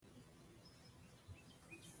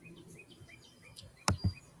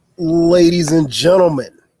Ladies and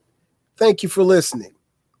gentlemen, thank you for listening.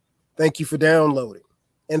 Thank you for downloading.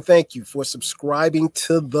 And thank you for subscribing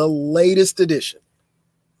to the latest edition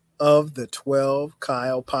of the 12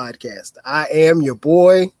 Kyle podcast. I am your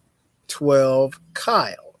boy, 12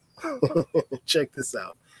 Kyle. Check this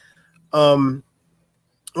out. On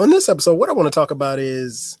this episode, what I want to talk about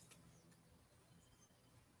is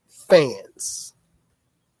fans,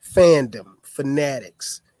 fandom,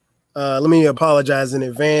 fanatics. Let me apologize in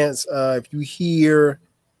advance. If you hear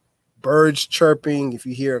birds chirping, if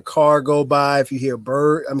you hear a car go by, if you hear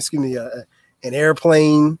an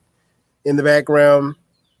airplane in the background,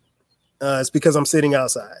 it's because I'm sitting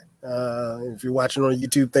outside. If you're watching on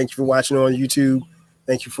YouTube, thank you for watching on YouTube.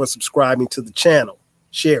 Thank you for subscribing to the channel.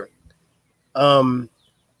 Share it.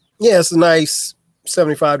 It's a nice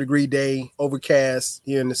 75-degree day, overcast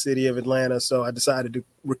here in the city of Atlanta. So I decided to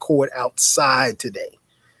record outside today.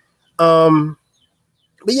 I want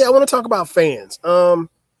to talk about fans.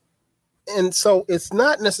 And so it's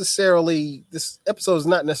not necessarily, this episode is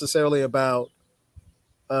not necessarily about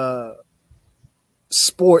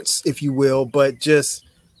sports, if you will, but just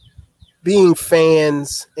being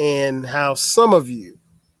fans and how some of you,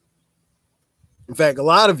 in fact, a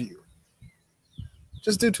lot of you,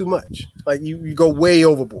 just do too much. Like you go way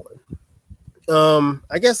overboard.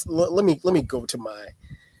 I guess let me go to my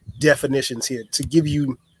definitions here to give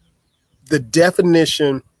you the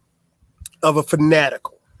definition of a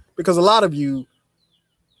fanatical, because a lot of you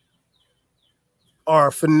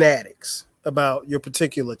are fanatics about your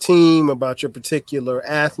particular team, about your particular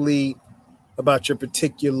athlete, about your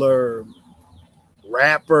particular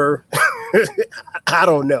rapper. I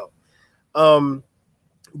don't know.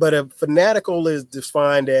 But a fanatical is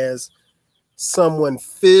defined as someone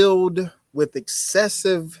filled with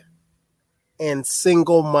excessive and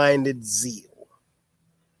single-minded zeal.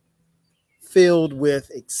 Filled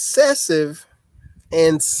with excessive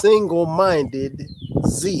and single-minded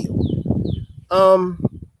zeal.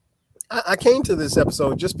 I came to this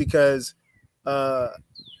episode just because I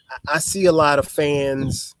see a lot of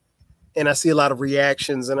fans and I see a lot of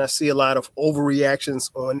reactions and I see a lot of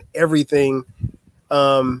overreactions on everything.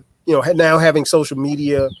 Now having social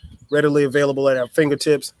media readily available at our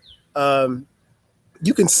fingertips,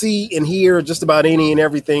 you can see and hear just about any and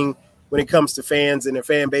everything when it comes to fans and their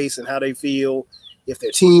fan base and how they feel. If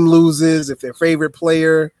their team loses, if their favorite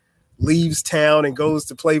player leaves town and goes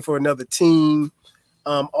to play for another team,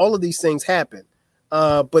 all of these things happen.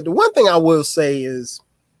 But the one thing I will say is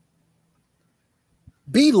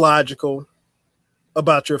be logical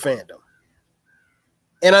about your fandom.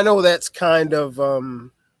 And I know that's kind of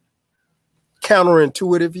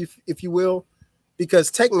counterintuitive, if you will,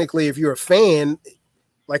 because technically if you're a fan,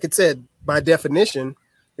 like it said, by definition,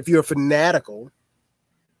 if you're a fanatical,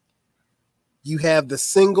 you have the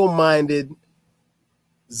single-minded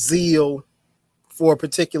zeal for a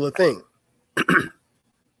particular thing.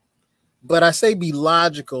 But I say be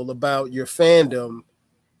logical about your fandom,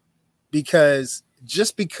 because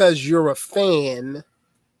just because you're a fan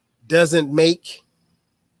doesn't make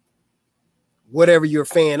whatever you're a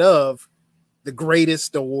fan of the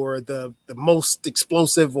greatest or the most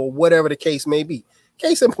explosive or whatever the case may be.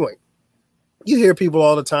 Case in point, you hear people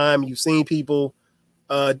all the time. You've seen people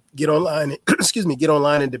get online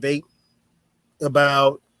and debate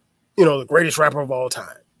about, the greatest rapper of all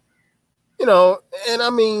time. And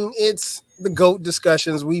I mean, it's the GOAT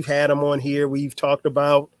discussions. We've had them on here. We've talked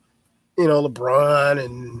about, LeBron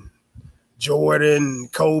and Jordan,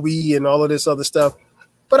 Kobe, and all of this other stuff.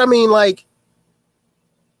 But I mean, like,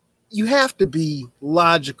 you have to be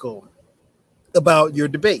logical about your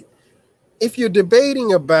debate. If you're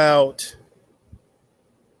debating about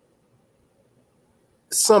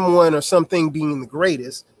someone or something being the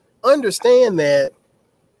greatest, understand that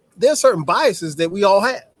there are certain biases that we all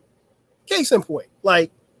have. Case in point,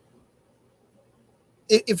 like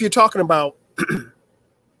if you're talking about,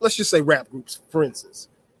 let's just say rap groups, for instance,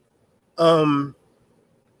 De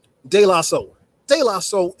La Soul. De La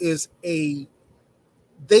Soul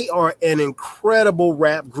they are an incredible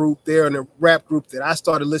rap group. They're in a rap group that I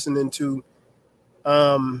started listening to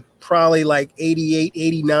probably like 88,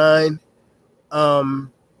 89. I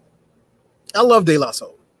love De La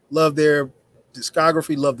Soul. Love their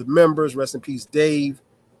discography. Love the members. Rest in peace, Dave.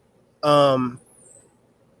 And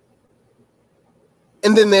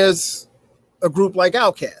then there's a group like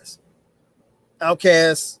Outkast.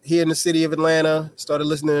 Outkast here in the city of Atlanta. Started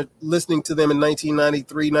listening to them in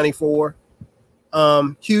 1993, 94.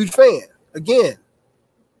 Huge fan. Again,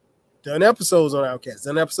 done episodes on Outkast.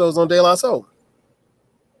 Done episodes on De La Soul.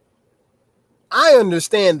 I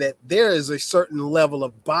understand that there is a certain level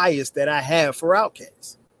of bias that I have for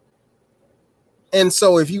Outkast. And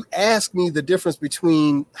so if you ask me the difference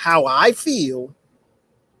between how I feel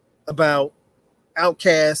about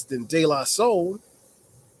Outkast and De La Soul,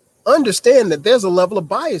 understand that there's a level of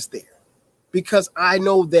bias there, because I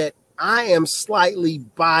know that I am slightly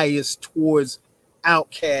biased towards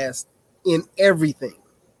Outkast in everything.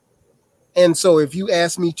 And so if you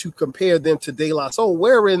ask me to compare them to De La Soul,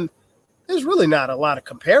 wherein there's really not a lot of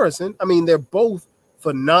comparison. I mean, they're both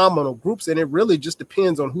phenomenal groups, and it really just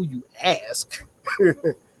depends on who you ask.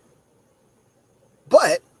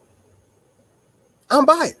 But I'm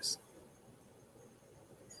biased.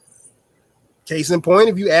 Case in point,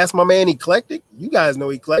 if you ask my man Eclectic, you guys know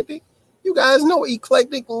Eclectic. You guys know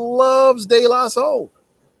Eclectic loves De La Soul.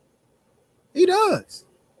 He does.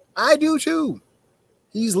 I do too.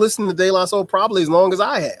 He's listened to De La Soul probably as long as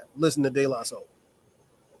I have listened to De La Soul.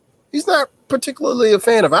 He's not particularly a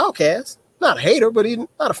fan of Outkast. Not a hater, but he's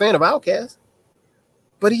not a fan of Outkast.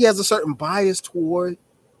 But he has a certain bias toward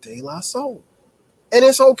De La Soul. And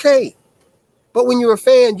it's okay. But when you're a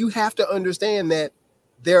fan, you have to understand that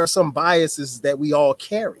there are some biases that we all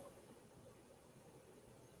carry.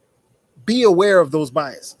 Be aware of those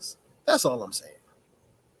biases. That's all I'm saying.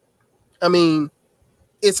 I mean,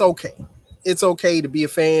 it's okay. It's okay to be a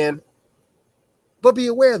fan, but be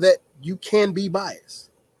aware that you can be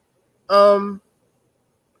biased.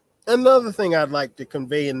 Another thing I'd like to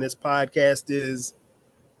convey in this podcast is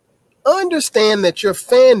understand that your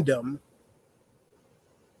fandom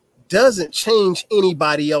doesn't change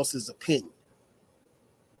anybody else's opinion.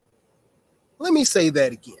 Let me say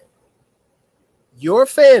that again. Your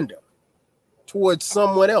fandom towards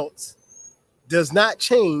someone else does not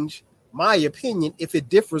change my opinion if it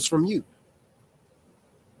differs from you.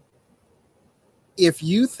 If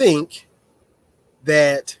you think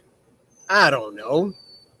that, I don't know,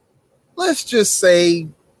 let's just say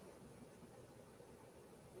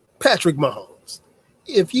Patrick Mahomes.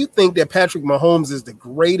 If you think that Patrick Mahomes is the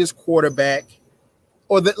greatest quarterback,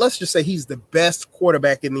 or that let's just say he's the best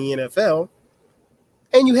quarterback in the NFL,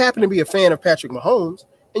 and you happen to be a fan of Patrick Mahomes,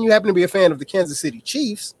 and you happen to be a fan of the Kansas City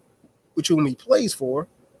Chiefs, which whom he plays for,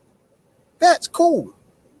 that's cool.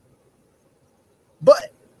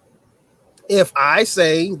 But if I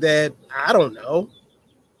say that, I don't know,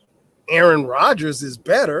 Aaron Rodgers is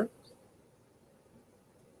better,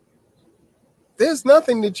 there's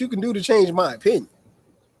nothing that you can do to change my opinion.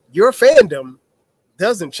 Your fandom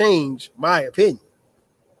doesn't change my opinion.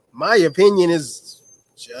 My opinion is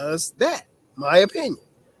just that, my opinion.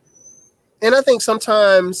 And I think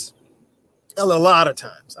sometimes, a lot of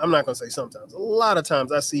times, I'm not going to say sometimes, a lot of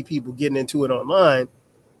times I see people getting into it online,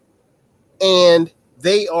 and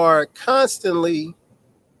they are constantly,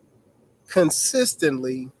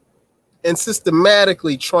 consistently, and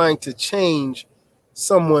systematically trying to change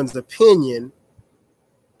someone's opinion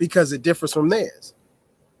because it differs from theirs.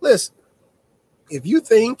 Listen, if you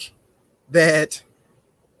think that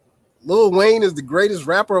Lil Wayne is the greatest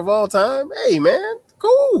rapper of all time, hey, man,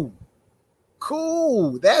 cool.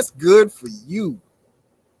 Cool. That's good for you.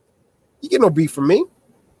 You get no beef from me.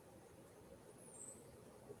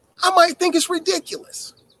 I might think it's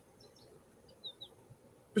ridiculous,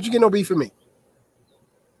 but you get no beef from me.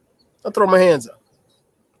 I'll throw my hands up.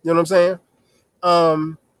 You know what I'm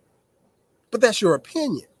saying? But that's your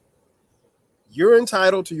opinion. You're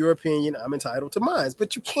entitled to your opinion. I'm entitled to mine.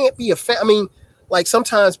 But you can't be a fan. I mean, like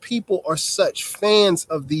sometimes people are such fans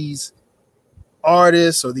of these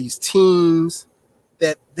artists or these teams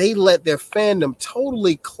that they let their fandom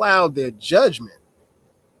totally cloud their judgment.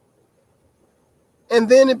 And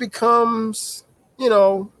then it becomes,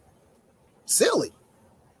 silly.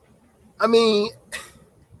 I mean,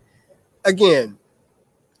 again,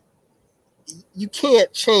 you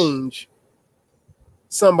can't change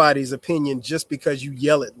somebody's opinion just because you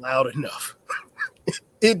yell it loud enough.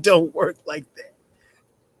 It don't work like that.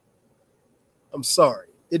 I'm sorry.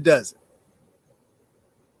 It doesn't.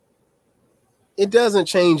 It doesn't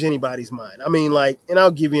change anybody's mind. I mean, and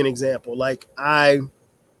I'll give you an example. I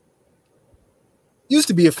used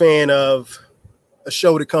to be a fan of a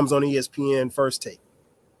show that comes on ESPN, First Take.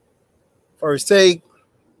 First Take,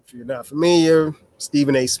 if you're not familiar,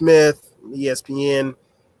 Stephen A. Smith, ESPN,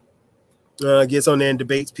 gets on there and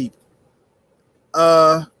debates people.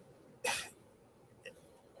 I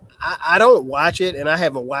don't watch it, and I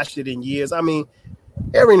haven't watched it in years. I mean,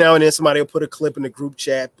 every now and then somebody will put a clip in the group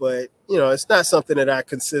chat, but, it's not something that I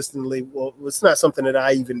it's not something that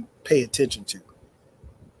I even pay attention to.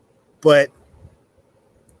 But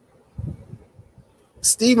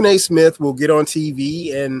Stephen A. Smith will get on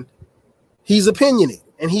TV, and he's opinionated,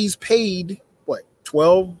 and he's paid,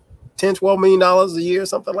 $12 million a year,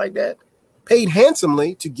 something like that. paid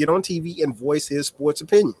handsomely to get on TV and voice his sports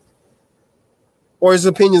opinion or his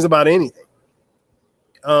opinions about anything.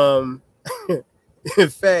 In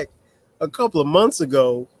fact, a couple of months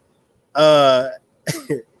ago, I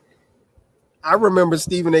remember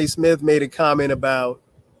Stephen A. Smith made a comment about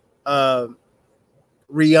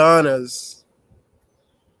Rihanna's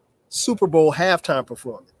Super Bowl halftime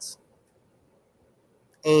performance.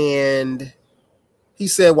 And he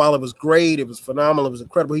said, while it was great, it was phenomenal, it was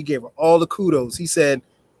incredible, he gave her all the kudos. He said,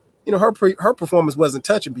 you know, her performance wasn't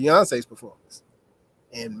touching Beyonce's performance.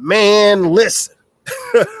 And man, listen,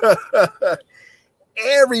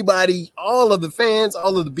 everybody, all of the fans,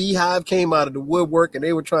 all of the Beehive came out of the woodwork and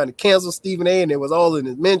they were trying to cancel Stephen A. And it was all in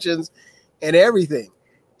his mentions and everything.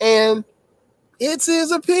 And it's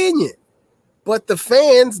his opinion. But the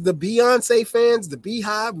fans, the Beyonce fans, the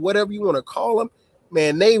Beehive, whatever you want to call them,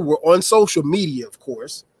 man, they were on social media, of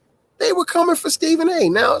course. They were coming for Stephen A.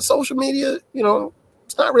 Now, social media, you know,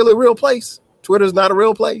 it's not really a real place. Twitter's not a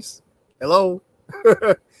real place. Hello.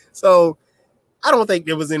 So I don't think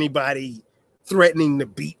there was anybody threatening to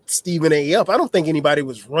beat Stephen A. up. I don't think anybody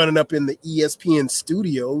was running up in the ESPN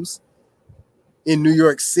studios in New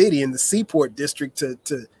York City in the Seaport District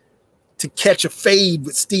to catch a fade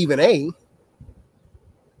with Stephen A.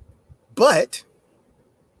 But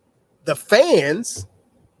the fans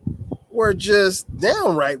were just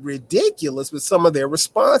downright ridiculous with some of their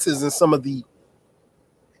responses and some of the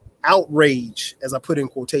outrage, as I put in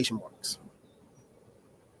quotation marks.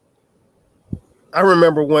 I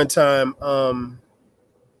remember one time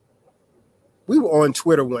we were on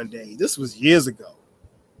Twitter one day. This was years ago.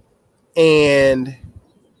 And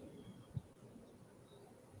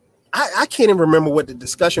I can't even remember what the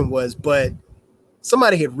discussion was, but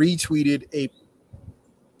somebody had retweeted a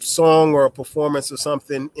song or a performance or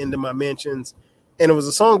something into my mentions. And it was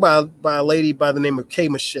a song by a lady by the name of K.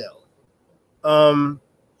 Michelle.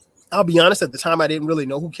 I'll be honest, at the time, I didn't really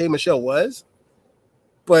know who K. Michelle was.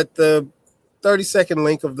 But the 30-second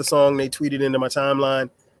link of the song they tweeted into my timeline,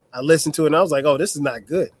 I listened to it and I was like, oh, this is not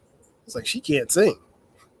good. It's like, she can't sing.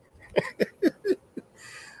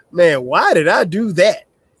 Man, why did I do that?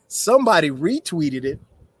 Somebody retweeted it.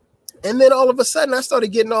 And then all of a sudden I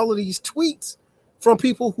started getting all of these tweets from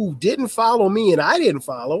people who didn't follow me and I didn't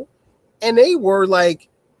follow. And they were like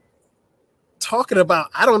talking about,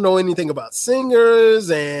 I don't know anything about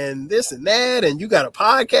singers and this and that. And you got a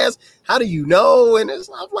podcast. How do you know? And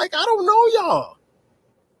I'm like, I don't know y'all.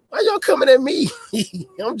 Why y'all coming at me?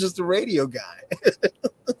 I'm just a radio guy.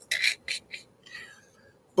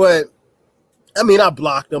 But I mean, I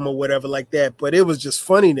blocked them or whatever like that, but it was just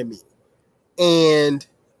funny to me. And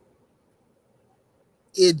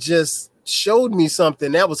it just showed me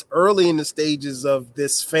something that was early in the stages of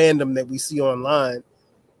this fandom that we see online.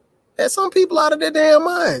 That some people out of their damn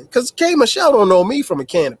mind. Because K. Michelle don't know me from a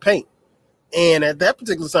can of paint. And at that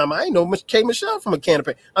particular time, I ain't know K. Michelle from a can of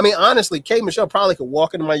paint. I mean, honestly, K. Michelle probably could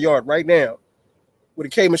walk into my yard right now with a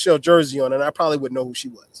K. Michelle jersey on, and I probably wouldn't know who she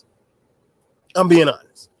was. I'm being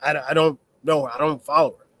honest. I don't know her. I don't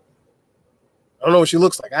follow her. I don't know what she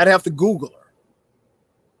looks like. I'd have to Google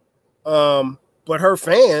her. But her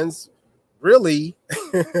fans really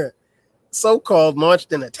so-called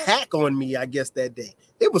launched an attack on me, I guess, that day.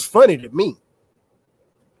 It was funny to me.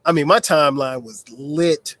 I mean, my timeline was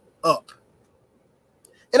lit up.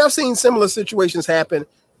 And I've seen similar situations happen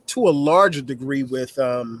to a larger degree with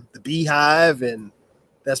the Beehive, and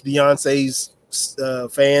that's Beyonce's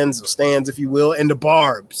fans or stans, if you will, and the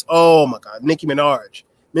Barbs. Oh, my God. Nicki Minaj.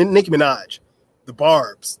 The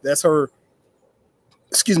Barbs. That's her,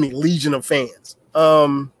 legion of fans.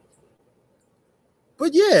 But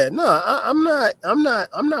yeah, no, I'm not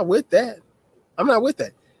with that. I'm not with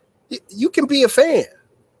that. You can be a fan,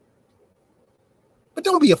 but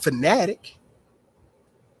don't be a fanatic.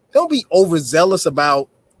 Don't be overzealous about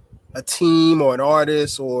a team or an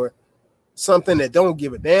artist or something that don't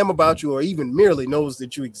give a damn about you or even merely knows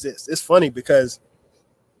that you exist. It's funny because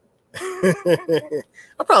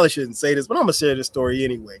I probably shouldn't say this, but I'm gonna share this story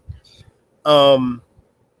anyway.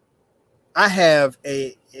 I have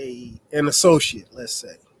an associate, let's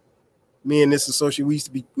say. Me and this associate, we used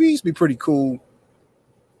to be pretty cool.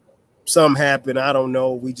 Something happened, I don't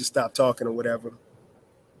know. We just stopped talking or whatever.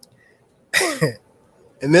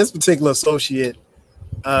 And this particular associate,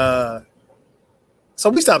 so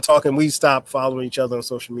we stopped talking. We stopped following each other on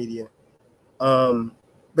social media.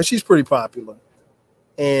 But she's pretty popular.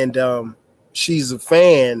 And she's a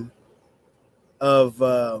fan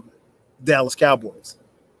of Dallas Cowboys.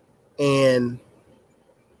 And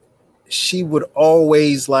she would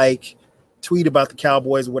always tweet about the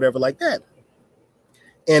Cowboys or whatever like that.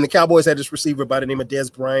 And the Cowboys had this receiver by the name of Des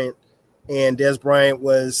Bryant. and Des Bryant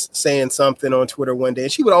was saying something on Twitter one day,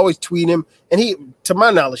 and she would always tweet him. And he, to my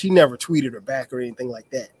knowledge, he never tweeted her back or anything like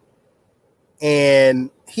that. And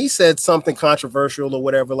he said something controversial or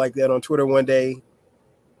whatever like that on Twitter one day.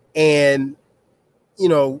 And, you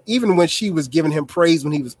know, even when she was giving him praise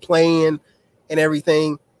when he was playing and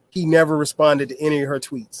everything, he never responded to any of her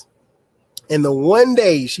tweets. And the one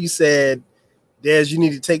day she said, Des, you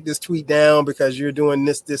need to take this tweet down because you're doing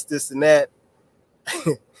this, and that.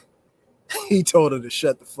 He told her to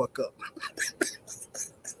shut the fuck up.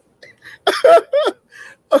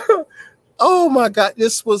 Oh my God,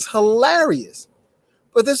 this was hilarious.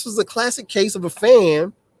 But this was a classic case of a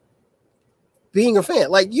fan being a fan.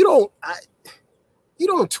 Like, you don't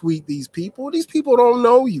tweet these people. These people don't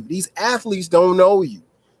know you. These athletes don't know you.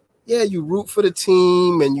 Yeah, you root for the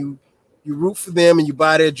team and you root for them and you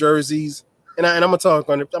buy their jerseys. And I'm gonna talk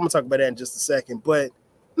about that in just a second. But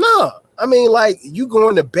no, I mean, like, you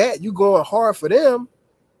going to bat, you going hard for them,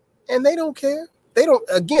 and they don't care. They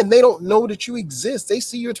don't know that you exist. They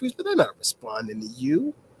see your tweets, but they're not responding to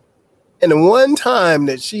you. And the one time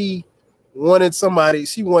that she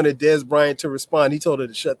wanted Des Bryant to respond, he told her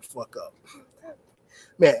to shut the fuck up.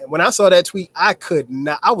 Man, when I saw that tweet, I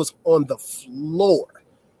was on the floor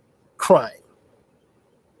crying.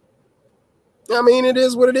 I mean, it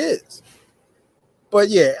is what it is. But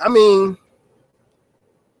yeah, I mean,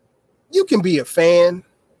 you can be a fan,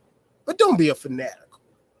 but don't be a fanatical.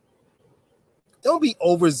 Don't be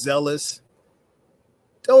overzealous.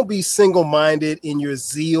 Don't be single-minded in your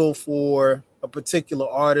zeal for a particular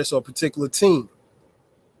artist or a particular team.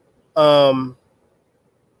 And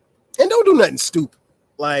don't do nothing stupid.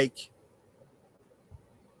 Like,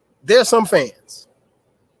 there are some fans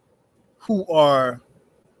who are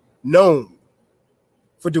known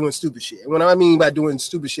for doing stupid shit. When I mean by doing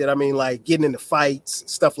stupid shit, I mean like getting into fights,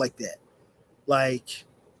 stuff like that. Like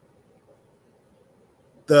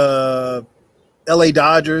the LA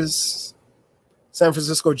Dodgers, San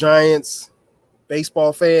Francisco Giants,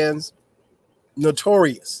 baseball fans,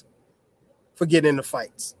 notorious for getting into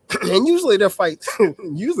fights. And usually they're fights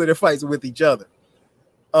with each other.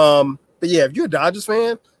 But yeah, if you're a Dodgers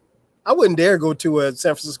fan, I wouldn't dare go to a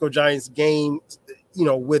San Francisco Giants game, you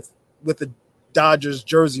know, with a Dodgers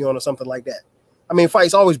jersey on or something like that. I mean,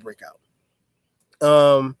 fights always break out.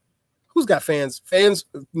 Who's got fans? There's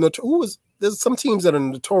some teams that are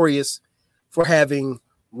notorious for having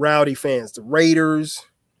rowdy fans. The Raiders,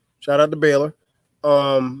 shout out to Baylor,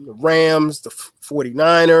 the Rams, the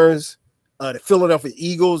 49ers, the Philadelphia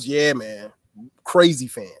Eagles. Yeah, man. Crazy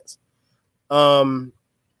fans.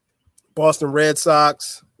 Boston Red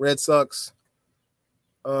Sox,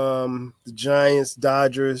 the Giants,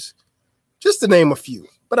 Dodgers, just to name a few.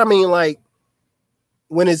 But I mean, like,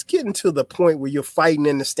 when it's getting to the point where you're fighting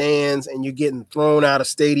in the stands and you're getting thrown out of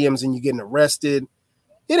stadiums and you're getting arrested,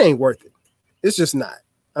 it ain't worth it. It's just not.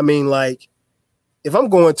 I mean, like, if I'm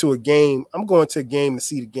going to a game, I'm going to a game to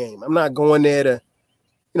see the game. I'm not going there to,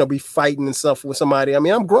 you know, be fighting and stuff with somebody. I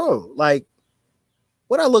mean, I'm grown. Like,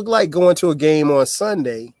 what I look like going to a game on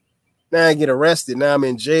Sunday, now I get arrested. Now I'm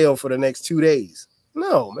in jail for the next 2 days.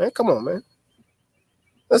 No, man. Come on, man.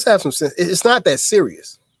 Let's have some sense. It's not that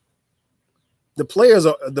serious. The players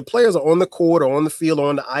are on the court or on the field or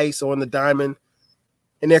on the ice or on the diamond,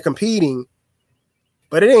 and they're competing,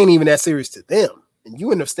 but it ain't even that serious to them. And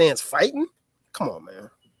you in the stands fighting? Come on, man.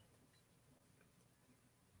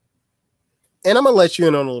 And I'm going to let you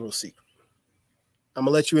in on a little secret.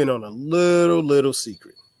 Little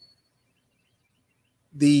secret.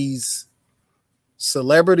 These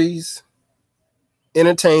celebrities,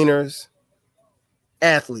 entertainers,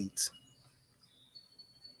 athletes,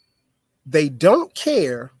 they don't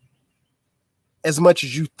care as much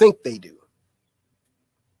as you think they do.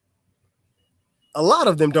 A lot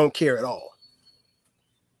of them don't care at all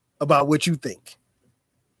about what you think.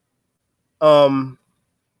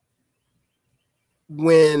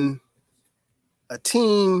 When a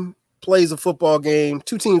team plays a football game,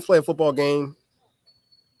 two teams play a football game,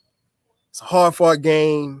 it's a hard-fought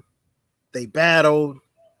game. They battled.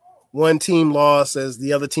 One team lost as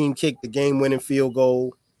the other team kicked the game-winning field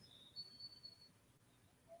goal.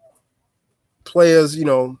 Players, you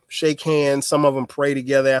know, shake hands. Some of them pray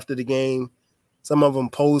together after the game. Some of them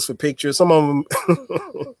pose for pictures. Some of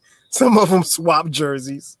them swap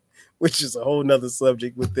jerseys, which is a whole nother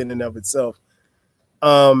subject within and of itself.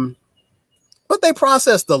 But they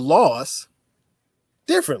process the loss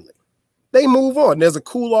differently. They move on. There's a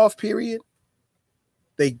cool off period.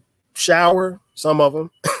 They shower, some of them.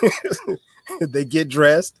 They get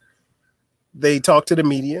dressed. They talk to the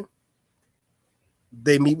media.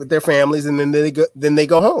 They meet with their families, and then they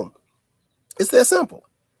go home. It's that simple.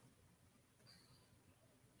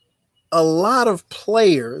 a lot of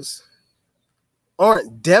players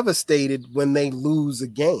aren't devastated when they lose a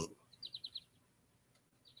game.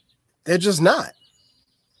 They're just not.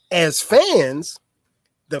 As fans,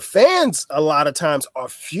 the fans a lot of times are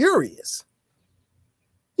furious,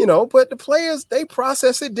 but the players, they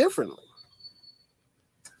process it differently.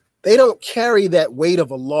 They don't carry that weight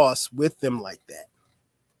of a loss with them like that.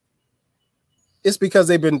 It's because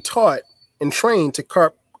they've been taught and trained to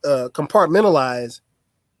compartmentalize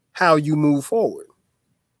how you move forward.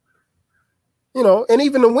 And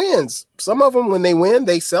even the wins, some of them, when they win,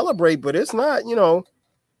 they celebrate, but it's not,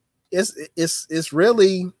 it's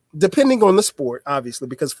really depending on the sport, obviously,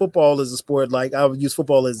 because football is a sport. Like, I would use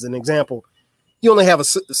football as an example. You only have a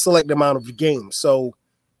select amount of games. So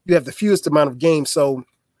you have the fewest amount of games. So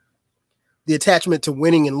the attachment to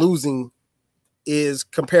winning and losing is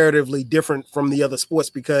comparatively different from the other sports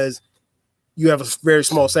because you have a very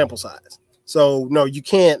small sample size. So no, you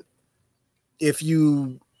can't,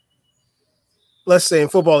 let's say in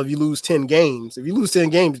football, if you lose 10 games,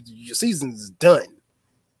 your season is done.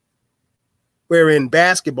 Where in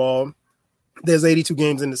basketball, there's 82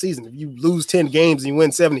 games in the season. If you lose 10 games and you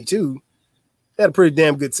win 72, you had a pretty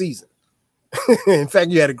damn good season. In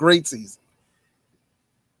fact, you had a great season.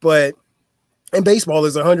 But in baseball,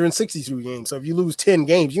 there's 162 games. So if you lose 10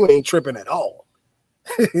 games, you ain't tripping at all.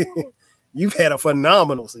 You've had a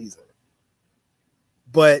phenomenal season.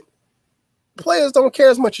 But players don't care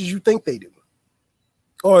as much as you think they do,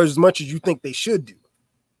 or as much as you think they should do.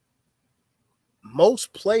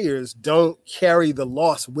 Most players don't carry the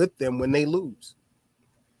loss with them when they lose.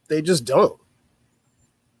 They just don't.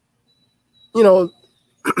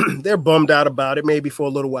 They're bummed out about it maybe for a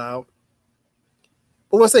little while.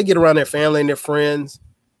 But once they get around their family and their friends,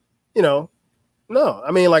 no.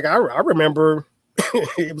 I mean, like I remember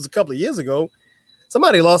it was a couple of years ago,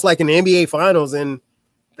 somebody lost like in the NBA finals and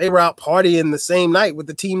they were out partying the same night with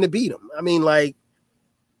the team that beat them. I mean, like,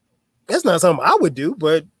 that's not something I would do,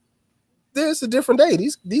 but there's a different day.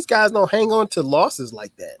 These guys don't hang on to losses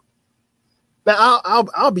like that. Now,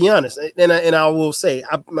 I'll be honest, and I will say,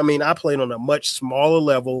 I played on a much smaller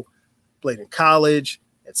level, played in college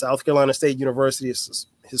at South Carolina State University. It's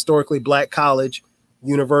a historically black college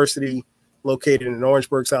university located in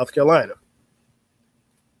Orangeburg, South Carolina.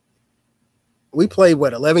 We played,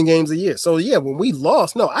 11 games a year. So, yeah, when we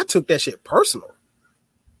lost, no, I took that shit personal.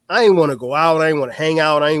 I didn't want to go out. I didn't want to hang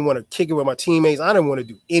out. I didn't want to kick it with my teammates. I didn't want to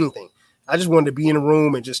do anything. I just wanted to be in a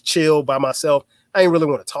room and just chill by myself. I didn't really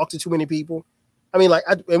want to talk to too many people. I mean,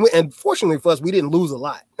 and fortunately for us, we didn't lose a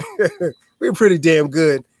lot. We were pretty damn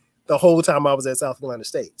good the whole time I was at South Carolina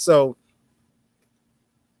State. So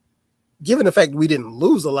given the fact that we didn't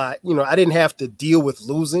lose a lot, I didn't have to deal with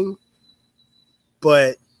losing.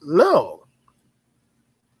 But no,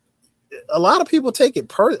 a lot of people take it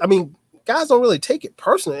guys don't really take it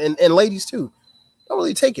personal, and ladies too, don't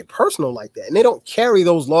really take it personal like that. And they don't carry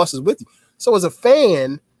those losses with you. So as a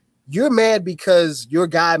fan, you're mad because your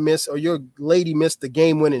guy missed or your lady missed the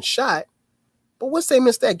game-winning shot. But once they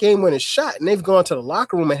missed that game-winning shot and they've gone to the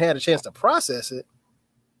locker room and had a chance to process it,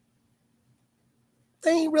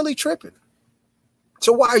 they ain't really tripping.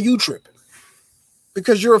 So why are you tripping?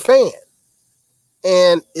 Because you're a fan.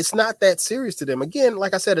 And it's not that serious to them. Again,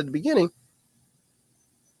 like I said at the beginning,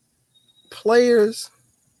 players,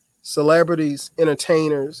 celebrities,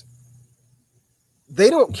 entertainers, they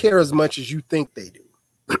don't care as much as you think they do.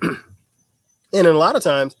 And a lot of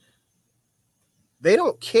times, they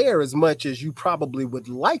don't care as much as you probably would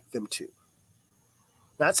like them to.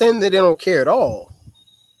 Not saying that they don't care at all,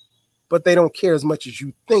 but they don't care as much as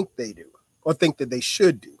you think they do or think that they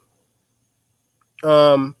should do.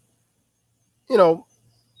 And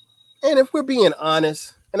if we're being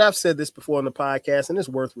honest, and I've said this before on the podcast, and it's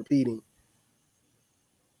worth repeating,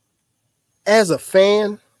 as a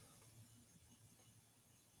fan,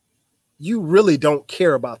 you really don't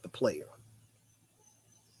care about the player.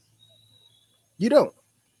 You don't.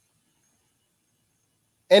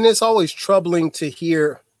 And it's always troubling to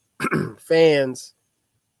hear fans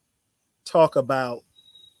talk about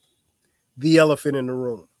the elephant in the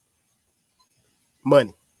room.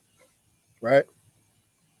 Money, right?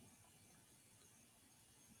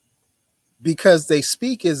 Because they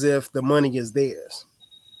speak as if the money is theirs.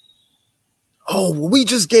 Oh, well, we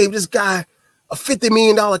just gave this guy a $50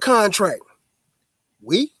 million contract.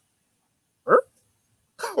 We?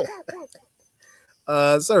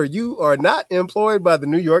 Sir, you are not employed by the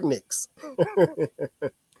New York Knicks.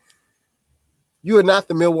 You are not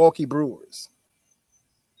the Milwaukee Brewers.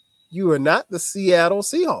 You are not the Seattle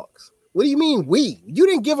Seahawks. What do you mean we? You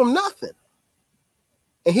didn't give them nothing.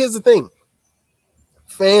 And here's the thing.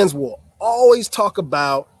 Fans will always talk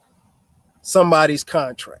about somebody's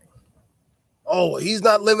contract. Oh, he's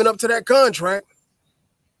not living up to that contract.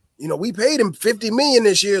 You know, we paid him $50 million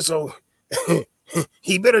this year, so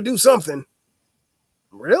he better do something.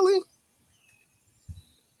 Really?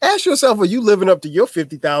 Ask yourself, are you living up to your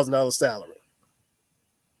 $50,000 salary?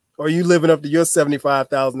 Or are you living up to your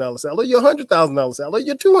 $75,000 salary, your $100,000 salary,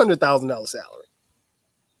 your $200,000 salary?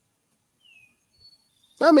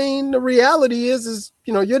 I mean, the reality is,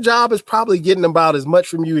 you know, your job is probably getting about as much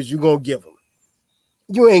from you as you're going to give them.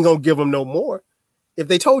 You ain't going to give them no more. If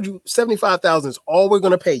they told you $75,000 is all we're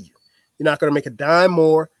going to pay you, you're not going to make a dime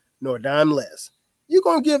more nor a dime less. You're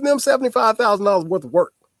going to give them $75,000 worth of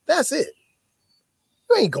work. That's it.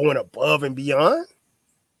 You ain't going above and beyond.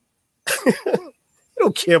 You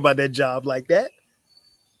don't care about that job like that.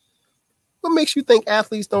 What makes you think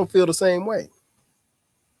athletes don't feel the same way?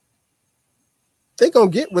 They're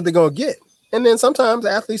going to get what they're going to get. And then sometimes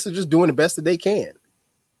athletes are just doing the best that they can.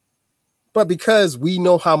 But because we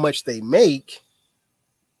know how much they make,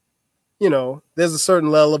 you know, there's a certain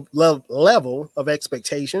level of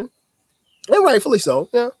expectation. And rightfully so,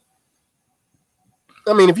 yeah.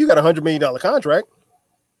 I mean, if you got a $100 million contract,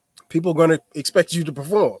 people are going to expect you to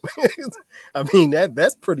perform. I mean,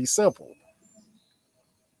 that's pretty simple.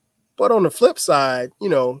 But on the flip side, you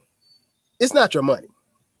know, it's not your money.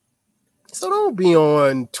 So don't be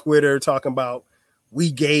on Twitter talking about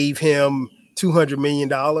we gave him $200 million.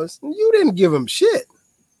 You didn't give him shit.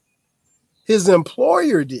 His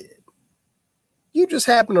employer did. You just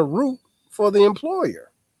happen to root for the employer.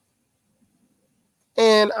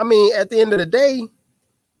 And I mean, at the end of the day,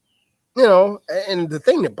 you know, and the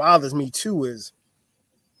thing that bothers me too is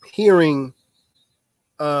hearing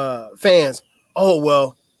fans, oh,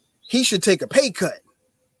 well, he should take a pay cut.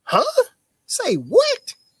 Huh? Say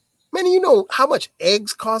what? Man, you know how much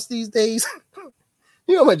eggs cost these days?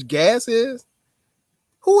 You know how much gas is?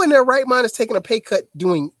 Who in their right mind is taking a pay cut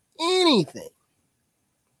doing anything?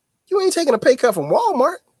 You ain't taking a pay cut from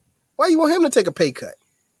Walmart. Why you want him to take a pay cut?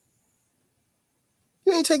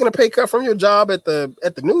 You ain't taking a pay cut from your job at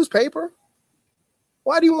the newspaper.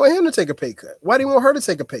 Why do you want him to take a pay cut? Why do you want her to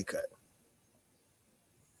take a pay cut?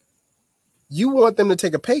 You want them to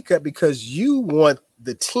take a pay cut because you want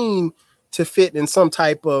the team to fit in some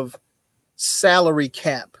type of salary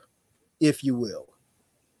cap, if you will.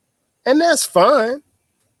 And that's fine.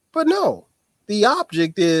 But no, the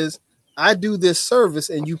object is I do this service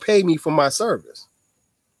and you pay me for my service.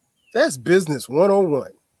 That's business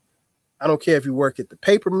 101. I don't care if you work at the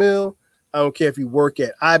paper mill. I don't care if you work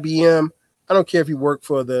at IBM. I don't care if you work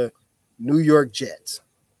for the New York Jets.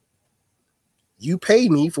 You pay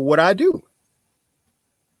me for what I do.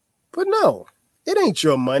 But no, it ain't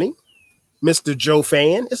your money, Mr. Joe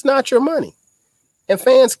fan. It's not your money. And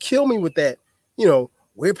fans kill me with that. You know,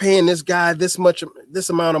 we're paying this guy this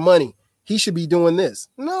amount of money. He should be doing this.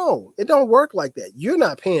 No, it don't work like that. You're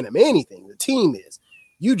not paying him anything. The team is.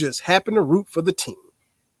 You just happen to root for the team.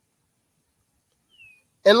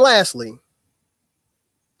 And lastly,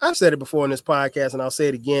 I've said it before in this podcast, and I'll say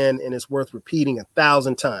it again, and it's worth repeating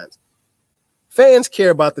 1,000 times. Fans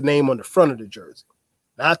care about the name on the front of the jersey,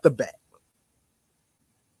 not the back.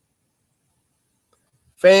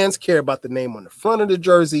 Fans care about the name on the front of the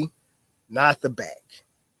jersey, not the back.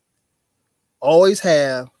 Always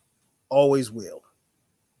have, always will.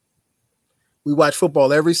 We watch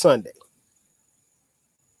football every Sunday.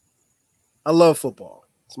 I love football.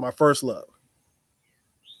 It's my first love.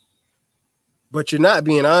 But you're not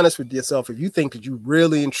being honest with yourself if you think that you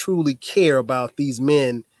really and truly care about these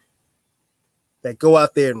men that go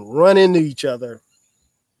out there and run into each other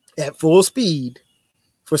at full speed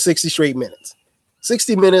for 60 straight minutes.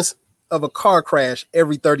 60 minutes of a car crash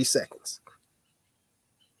every 30 seconds.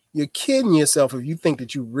 You're kidding yourself if you think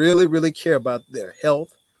that you really, really care about their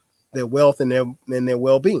health, their wealth, and their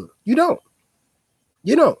well-being. You don't.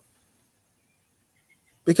 You don't.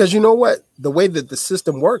 Because you know what? The way that the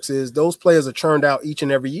system works is those players are churned out each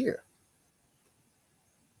and every year.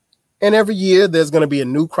 And every year there's going to be a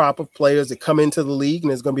new crop of players that come into the league,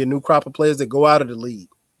 and there's going to be a new crop of players that go out of the league.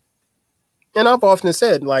 And I've often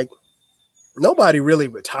said, like, nobody really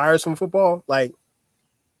retires from football. Like,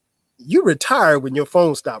 you retire when your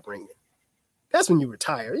phone stops ringing. That's when you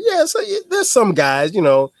retire. Yeah, so there's some guys, you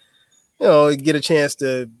know, get a chance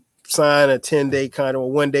to sign a 10-day contract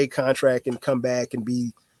or 1-day contract and come back and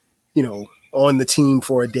be, you know, on the team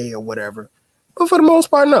for a day or whatever. But for the most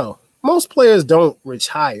part, no. Most players don't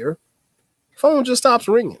retire. Phone just stops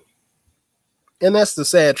ringing. And that's the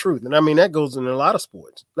sad truth. And I mean, that goes in a lot of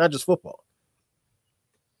sports, not just football.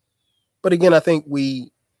 But again, I think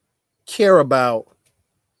we care about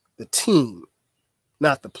the team,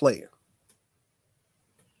 not the player.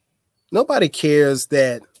 Nobody cares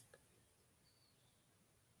that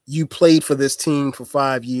you played for this team for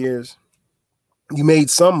 5 years. You made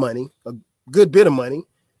some money, a good bit of money.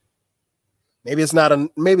 Maybe it's not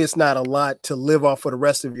a lot to live off for the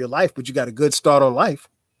rest of your life, but you got a good start on life.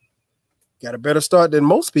 You got a better start than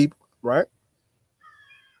most people, right?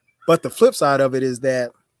 But the flip side of it is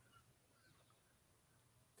that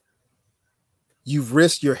you've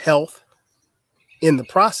risked your health in the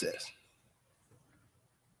process.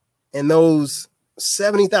 And those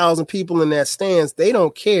 70,000 people in that stands, they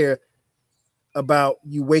don't care about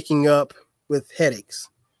you waking up with headaches.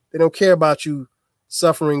 They don't care about you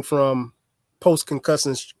suffering from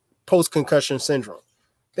post-concussion syndrome.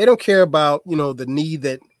 They don't care about, the knee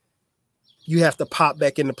that you have to pop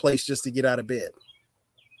back into place just to get out of bed.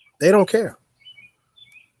 They don't care.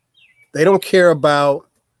 They don't care about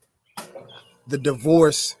the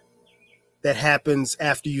divorce that happens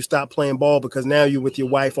after you stop playing ball because now you're with your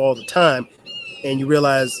wife all the time and you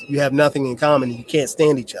realize you have nothing in common and you can't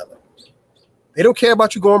stand each other. They don't care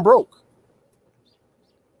about you going broke.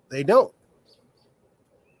 They don't.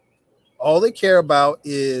 All they care about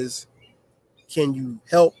is, can you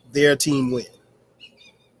help their team win?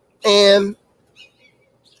 And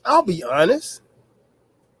I'll be honest,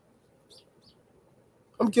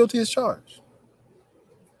 I'm guilty as charged.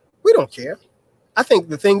 We don't care. I think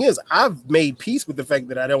the thing is, I've made peace with the fact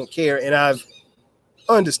that I don't care, and I've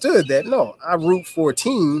understood that, no, I root for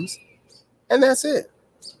teams, and that's it.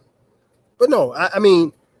 But no, I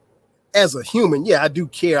mean, as a human, yeah, I do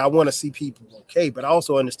care. I want to see people okay, but I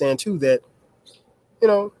also understand, too, that,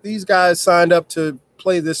 these guys signed up to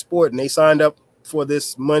play this sport, and they signed up for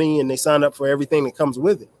this money, and they signed up for everything that comes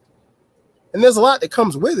with it. And there's a lot that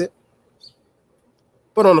comes with it.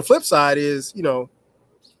 But on the flip side is,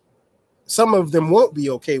 some of them won't be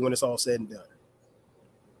okay when it's all said and done.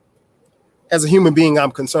 As a human being,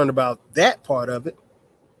 I'm concerned about that part of it.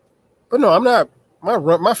 But no, I'm not.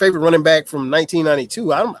 My favorite running back from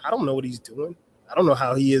 1992, I don't know what he's doing. I don't know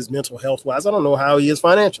how he is mental health wise. I don't know how he is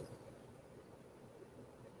financially.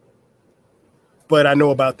 But I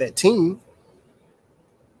know about that team.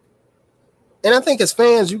 And I think as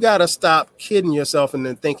fans, you got to stop kidding yourself and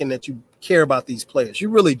then thinking that you care about these players. You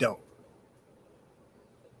really don't.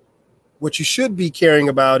 What you should be caring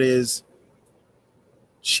about is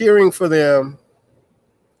cheering for them,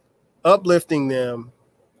 uplifting them,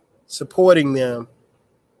 supporting them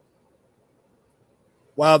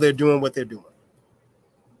while they're doing what they're doing.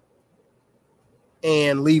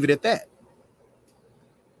 And leave it at that.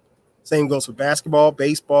 Same goes for basketball,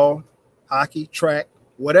 baseball, hockey, track,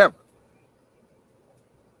 whatever.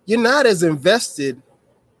 You're not as invested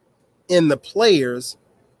in the players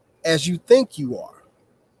as you think you are.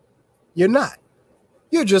 You're not.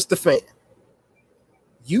 You're just a fan.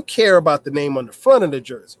 You care about the name on the front of the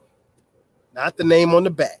jersey, not the name on the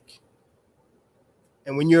back.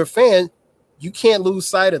 And when you're a fan, you can't lose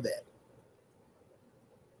sight of that.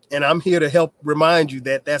 And I'm here to help remind you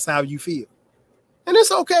that that's how you feel. And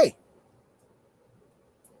it's okay.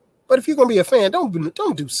 But if you're going to be a fan, don't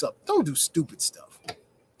do something. Don't do stupid stuff.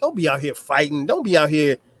 Don't be out here fighting. Don't be out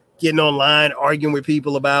here getting online, arguing with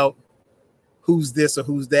people about who's this or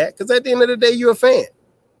who's that. Because at the end of the day, you're a fan.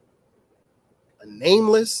 A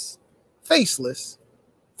nameless, faceless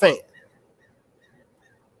fan.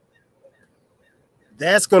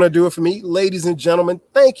 That's going to do it for me. Ladies and gentlemen,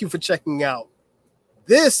 thank you for checking out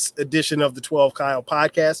this edition of the 12 Kyle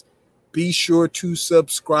podcast. Be sure to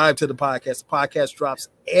subscribe to the podcast. The podcast drops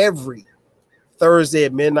every Thursday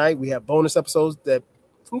at midnight. We have bonus episodes that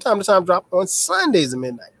from time to time drop on Sundays at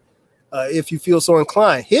midnight. If you feel so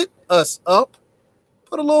inclined, hit us up.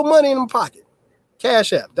 Put a little money in my pocket.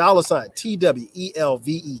 Cash App,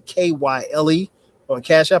 $TWELVEKYLE on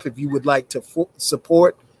Cash App if you would like to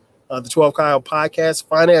support the 12 Kyle podcast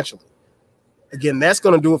financially. Again, that's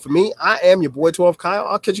going to do it for me. I am your boy 12 Kyle.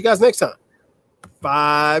 I'll catch you guys next time.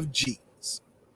 5G.